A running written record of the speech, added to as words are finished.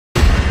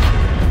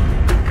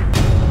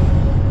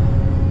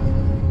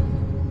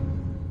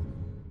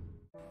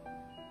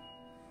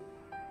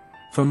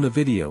From the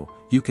video,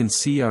 you can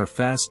see our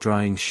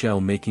fast-drying shell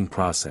making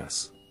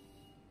process.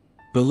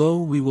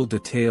 Below we will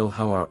detail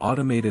how our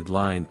automated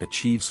line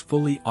achieves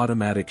fully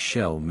automatic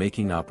shell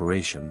making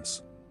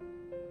operations.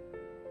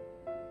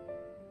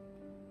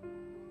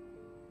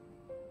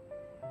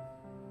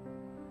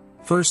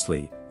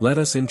 Firstly, let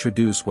us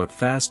introduce what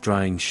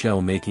fast-drying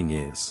shell making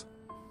is.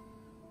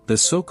 The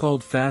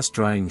so-called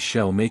fast-drying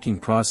shell making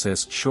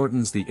process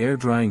shortens the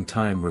air-drying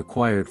time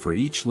required for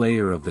each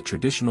layer of the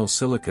traditional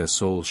silica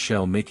sole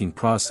shell making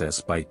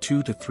process by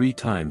 2 to 3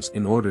 times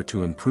in order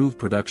to improve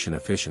production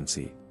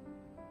efficiency.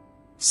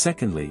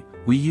 Secondly,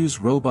 we use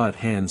robot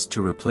hands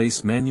to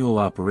replace manual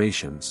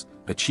operations,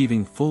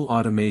 achieving full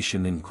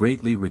automation and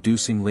greatly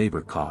reducing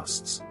labor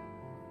costs.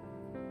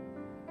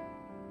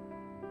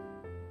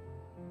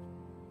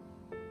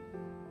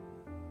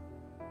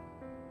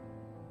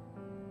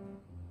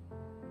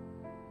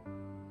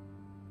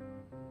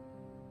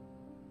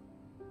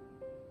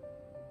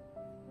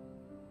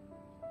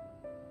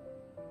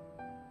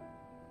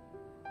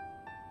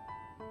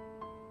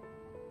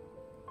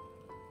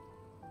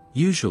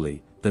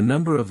 Usually, the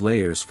number of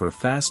layers for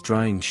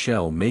fast-drying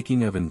shell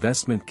making of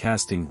investment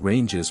casting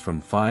ranges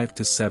from 5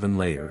 to 7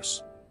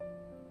 layers.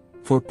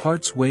 For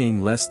parts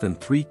weighing less than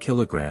 3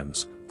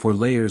 kilograms, 4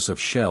 layers of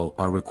shell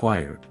are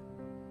required.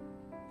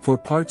 For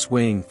parts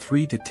weighing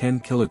 3 to 10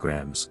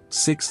 kilograms,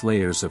 6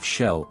 layers of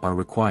shell are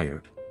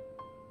required.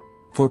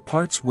 For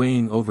parts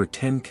weighing over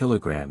 10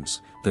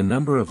 kilograms, the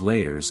number of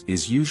layers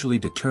is usually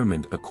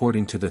determined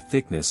according to the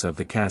thickness of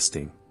the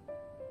casting.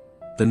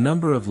 The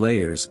number of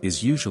layers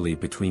is usually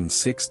between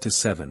 6 to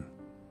 7.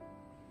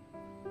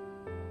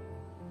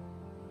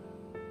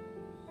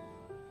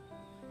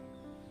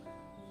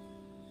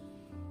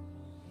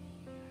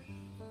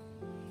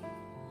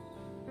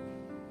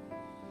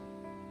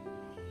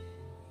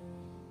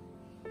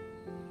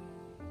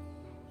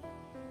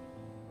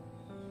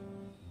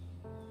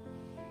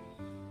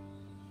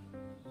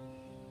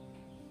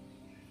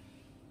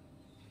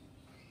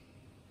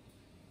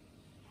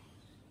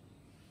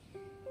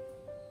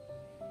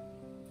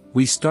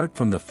 We start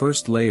from the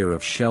first layer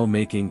of shell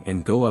making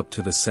and go up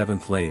to the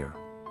 7th layer.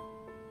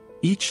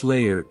 Each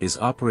layer is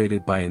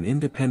operated by an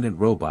independent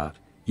robot,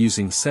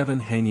 using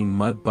 7 hanging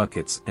mud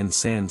buckets and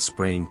sand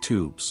spraying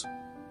tubes.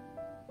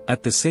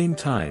 At the same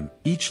time,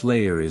 each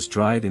layer is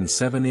dried in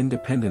 7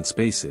 independent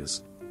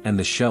spaces, and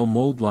the shell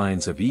mold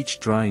lines of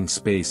each drying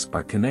space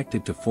are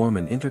connected to form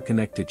an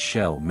interconnected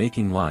shell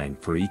making line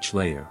for each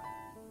layer.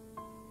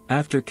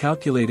 After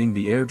calculating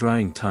the air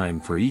drying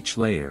time for each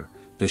layer,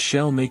 the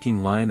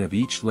shell-making line of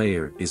each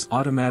layer is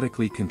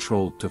automatically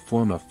controlled to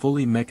form a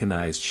fully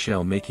mechanized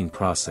shell-making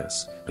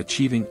process,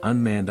 achieving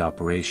unmanned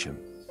operation.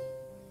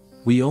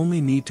 We only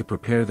need to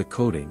prepare the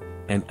coating,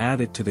 and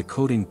add it to the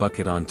coating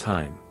bucket on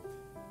time.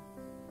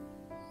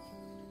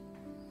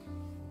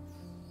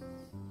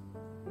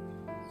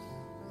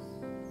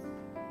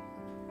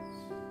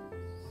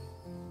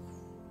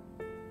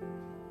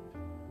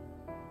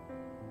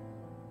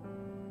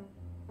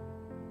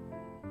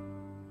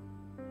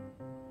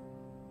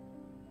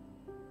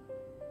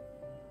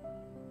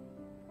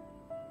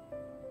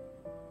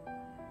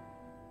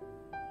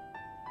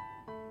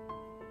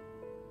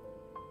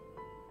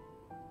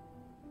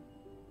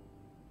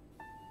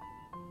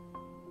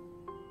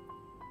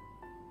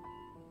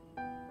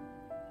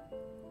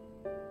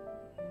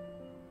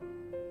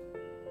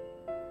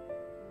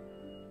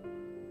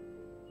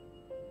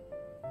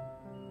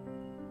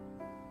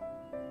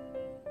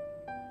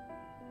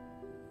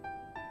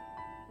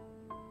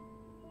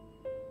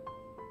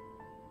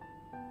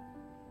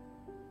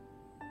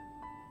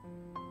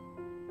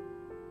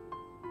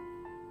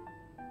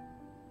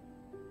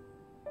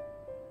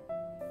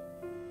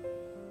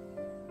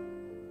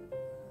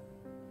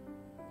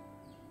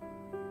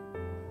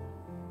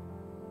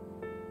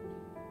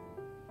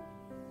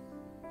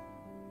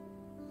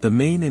 The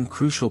main and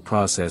crucial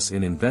process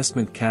in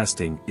investment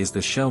casting is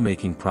the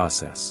shell-making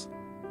process.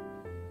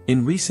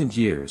 In recent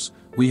years,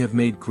 we have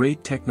made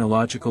great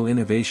technological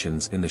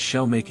innovations in the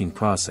shell-making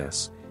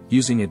process,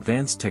 using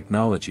advanced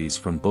technologies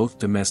from both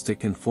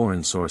domestic and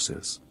foreign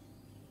sources.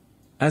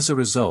 As a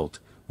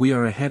result, we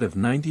are ahead of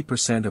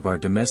 90% of our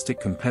domestic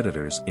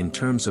competitors in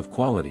terms of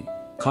quality,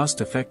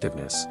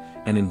 cost-effectiveness,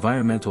 and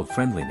environmental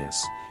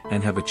friendliness,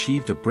 and have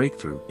achieved a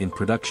breakthrough in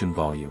production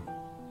volume.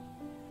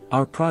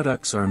 Our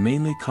products are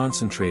mainly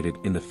concentrated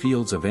in the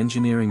fields of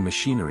engineering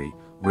machinery,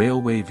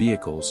 railway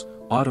vehicles,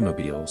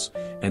 automobiles,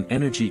 and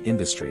energy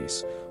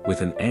industries,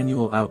 with an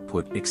annual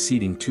output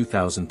exceeding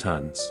 2,000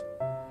 tons.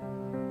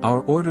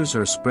 Our orders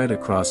are spread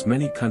across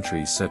many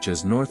countries such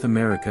as North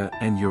America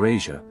and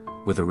Eurasia,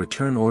 with a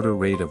return order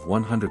rate of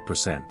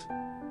 100%.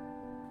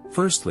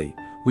 Firstly,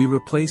 we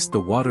replaced the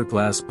water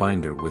glass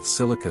binder with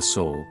silica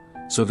sole,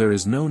 so there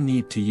is no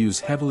need to use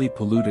heavily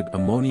polluted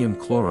ammonium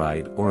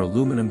chloride or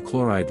aluminum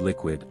chloride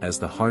liquid as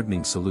the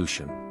hardening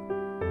solution.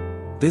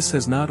 This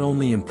has not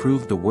only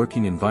improved the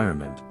working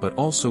environment but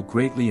also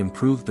greatly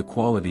improved the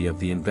quality of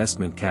the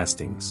investment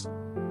castings.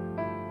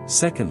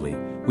 Secondly,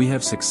 we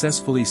have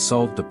successfully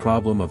solved the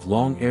problem of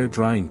long air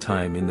drying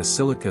time in the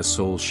silica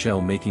sole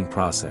shell making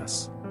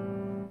process.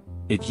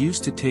 It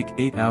used to take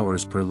 8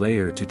 hours per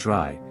layer to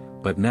dry,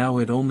 but now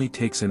it only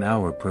takes an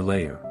hour per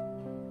layer.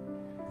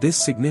 This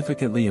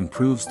significantly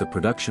improves the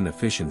production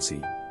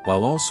efficiency,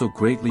 while also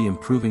greatly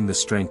improving the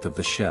strength of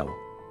the shell.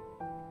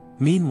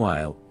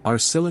 Meanwhile, our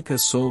silica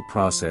sole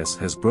process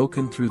has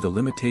broken through the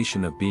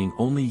limitation of being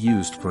only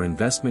used for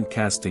investment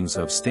castings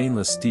of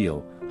stainless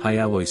steel, high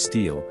alloy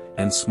steel,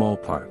 and small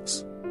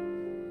parts.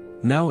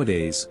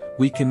 Nowadays,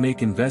 we can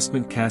make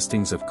investment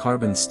castings of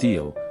carbon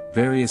steel,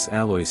 various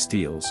alloy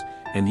steels,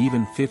 and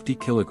even 50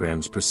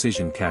 kilograms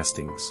precision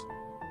castings.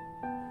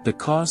 The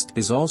cost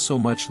is also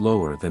much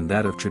lower than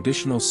that of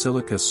traditional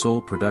silica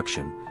sole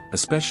production,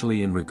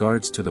 especially in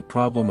regards to the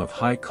problem of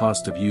high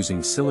cost of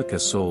using silica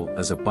sole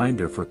as a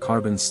binder for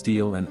carbon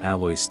steel and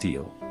alloy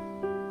steel.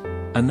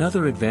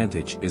 Another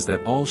advantage is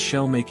that all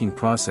shell-making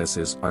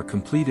processes are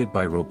completed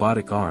by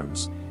robotic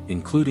arms,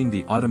 including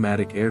the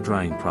automatic air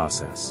drying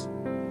process.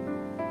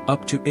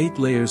 Up to 8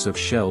 layers of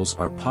shells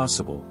are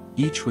possible,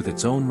 each with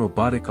its own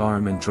robotic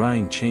arm and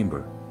drying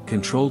chamber,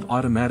 controlled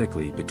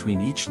automatically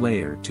between each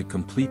layer to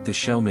complete the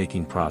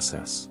shell-making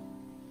process.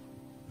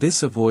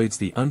 This avoids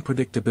the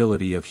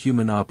unpredictability of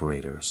human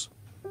operators.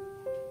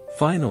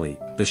 Finally,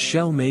 the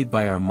shell made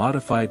by our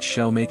modified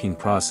shell-making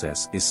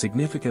process is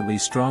significantly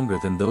stronger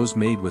than those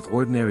made with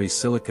ordinary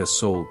silica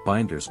sole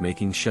binders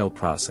making shell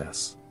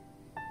process.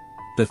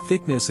 The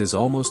thickness is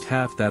almost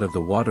half that of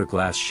the water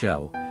glass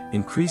shell,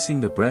 increasing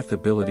the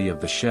breathability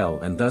of the shell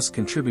and thus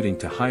contributing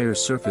to higher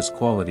surface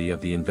quality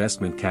of the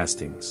investment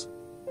castings.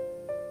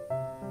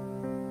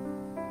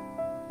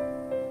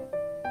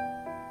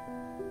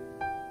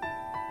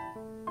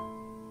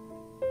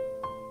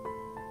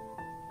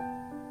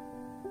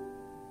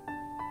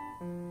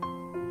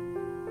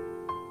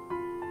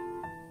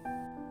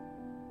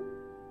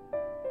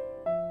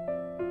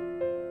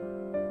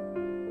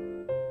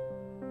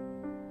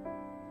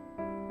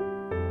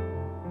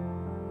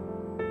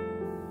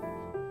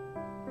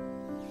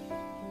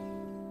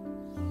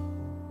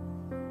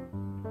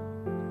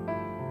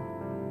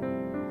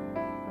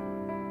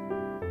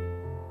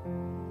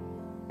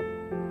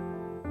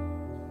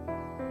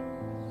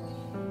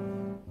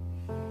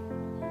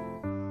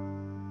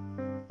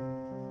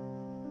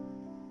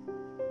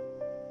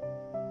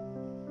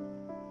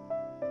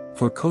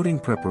 For coating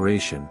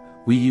preparation,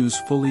 we use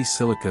fully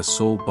silica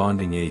sole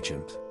bonding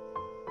agent.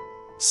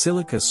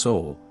 Silica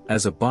sole,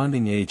 as a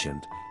bonding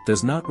agent,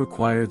 does not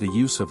require the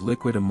use of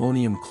liquid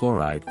ammonium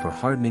chloride for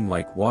hardening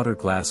like water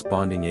glass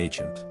bonding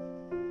agent.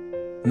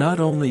 Not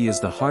only is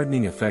the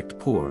hardening effect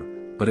poor,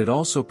 but it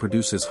also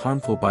produces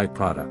harmful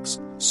byproducts,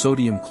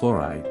 sodium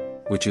chloride,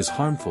 which is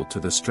harmful to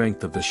the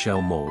strength of the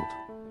shell mold.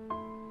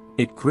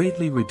 It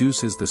greatly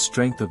reduces the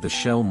strength of the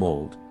shell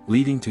mold,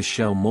 leading to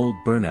shell mold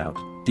burnout,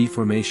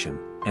 deformation,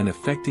 and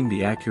affecting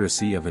the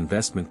accuracy of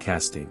investment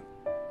casting.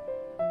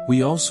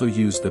 We also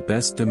use the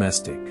best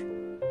domestic.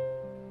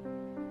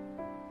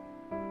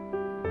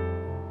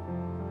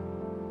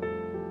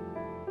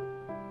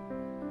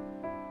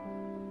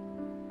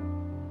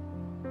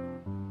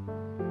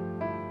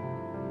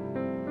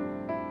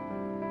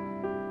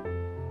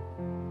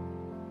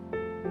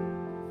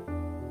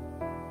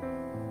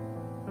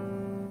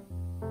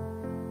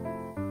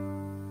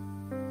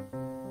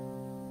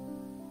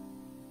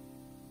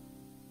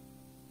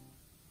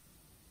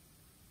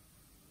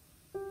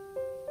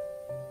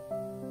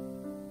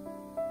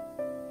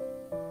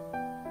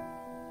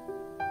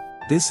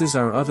 This is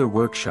our other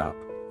workshop,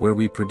 where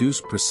we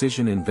produce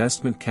precision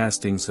investment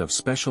castings of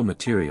special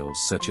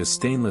materials such as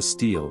stainless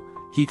steel,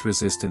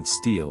 heat-resistant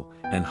steel,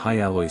 and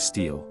high-alloy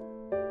steel.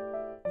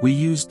 We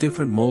use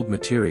different mold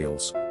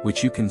materials,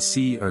 which you can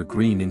see are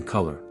green in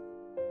color.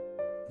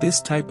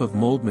 This type of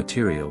mold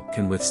material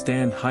can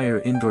withstand higher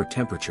indoor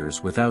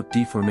temperatures without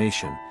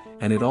deformation,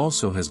 and it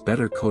also has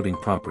better coating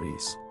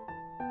properties.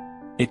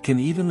 It can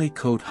evenly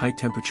coat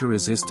high-temperature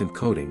resistant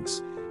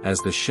coatings, as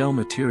the shell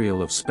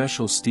material of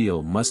special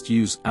steel must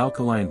use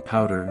alkaline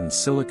powder and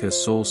silica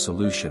sole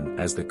solution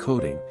as the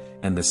coating,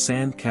 and the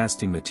sand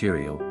casting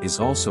material is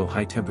also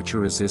high-temperature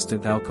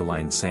resistant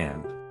alkaline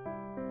sand.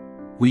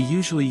 We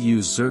usually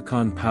use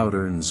zircon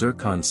powder and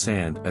zircon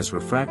sand as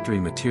refractory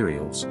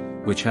materials,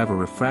 which have a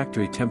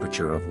refractory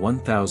temperature of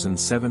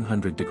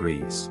 1700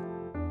 degrees.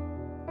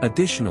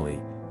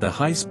 Additionally, the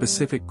high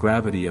specific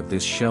gravity of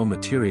this shell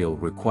material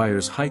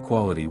requires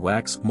high-quality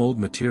wax mold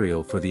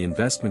material for the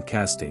investment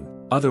casting,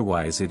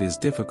 otherwise it is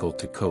difficult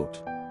to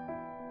coat.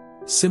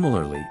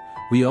 Similarly,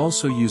 we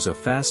also use a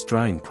fast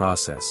drying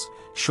process,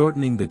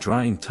 shortening the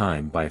drying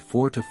time by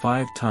 4 to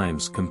 5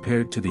 times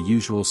compared to the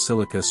usual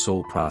silica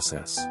sole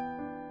process.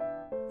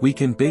 We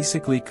can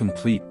basically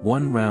complete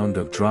one round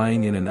of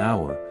drying in an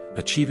hour,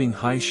 achieving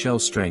high shell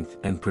strength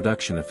and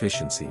production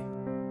efficiency.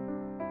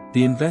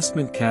 The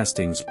investment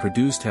castings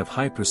produced have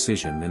high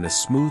precision and a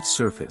smooth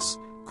surface,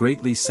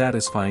 greatly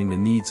satisfying the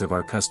needs of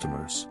our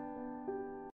customers.